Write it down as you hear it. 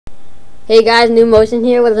Hey guys, New Motion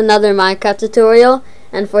here with another Minecraft tutorial,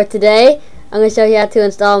 and for today I'm going to show you how to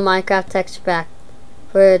install Minecraft texture pack.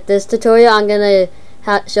 For this tutorial I'm going to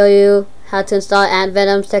show you how to install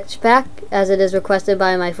AntVenom's texture pack as it is requested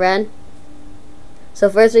by my friend. So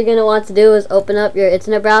first what you're going to want to do is open up your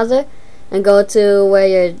internet browser and go to where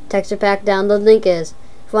your texture pack download link is.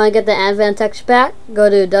 If you want to get the AntVenom texture pack, go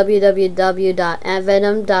to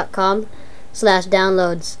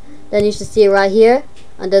www.antvenom.com/downloads. Then you should see it right here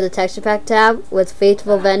under the texture pack tab with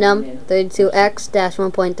Faithful Venom 32x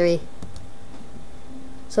 1.3.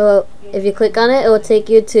 So if you click on it, it will take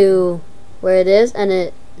you to where it is, and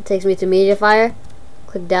it takes me to Mediafire.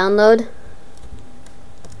 Click download.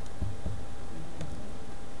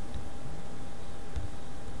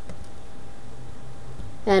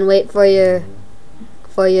 And wait for your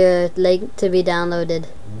link to be downloaded.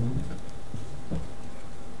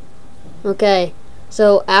 Okay,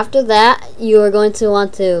 so after that you are going to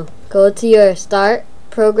want to go to your start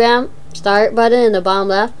button in the bottom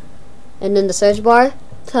left, and in the search bar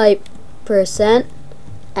type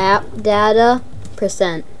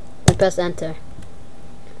 %appdata% and press enter.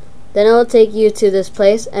 Then it will take you to this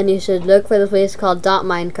place, and you should look for the place called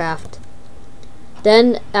 .minecraft.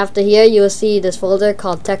 Then after here you will see this folder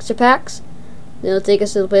called texture packs. Then it will take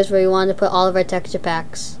us to the place where you want to put all of our texture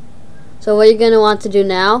packs. So what you're going to want to do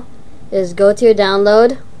now is go to your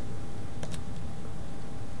download,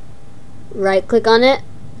 right click on it,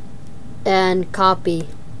 and copy.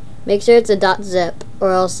 Make sure it's a .zip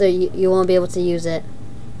or else you won't be able to use it.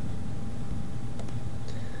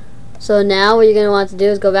 So now what you're going to want to do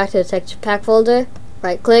is go back to the texture pack folder,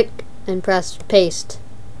 right click, and press paste.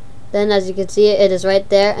 Then as you can see, it is right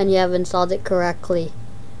there and you have installed it correctly.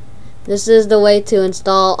 This is the way to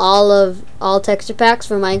install all texture packs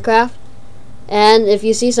for Minecraft. And if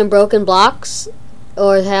you see some broken blocks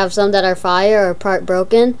or have some that are fire or part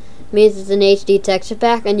broken, it means it's an HD texture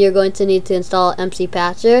pack and you're going to need to install MC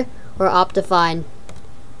Patcher or Optifine.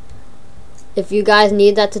 If you guys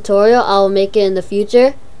need that tutorial, I'll make it in the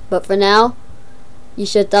future, but for now you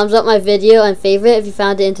should thumbs up my video and favorite if you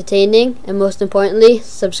found it entertaining, and most importantly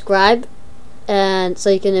subscribe, and so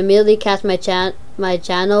you can immediately catch my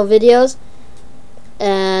channel videos,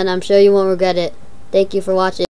 and I'm sure you won't regret it. Thank you for watching.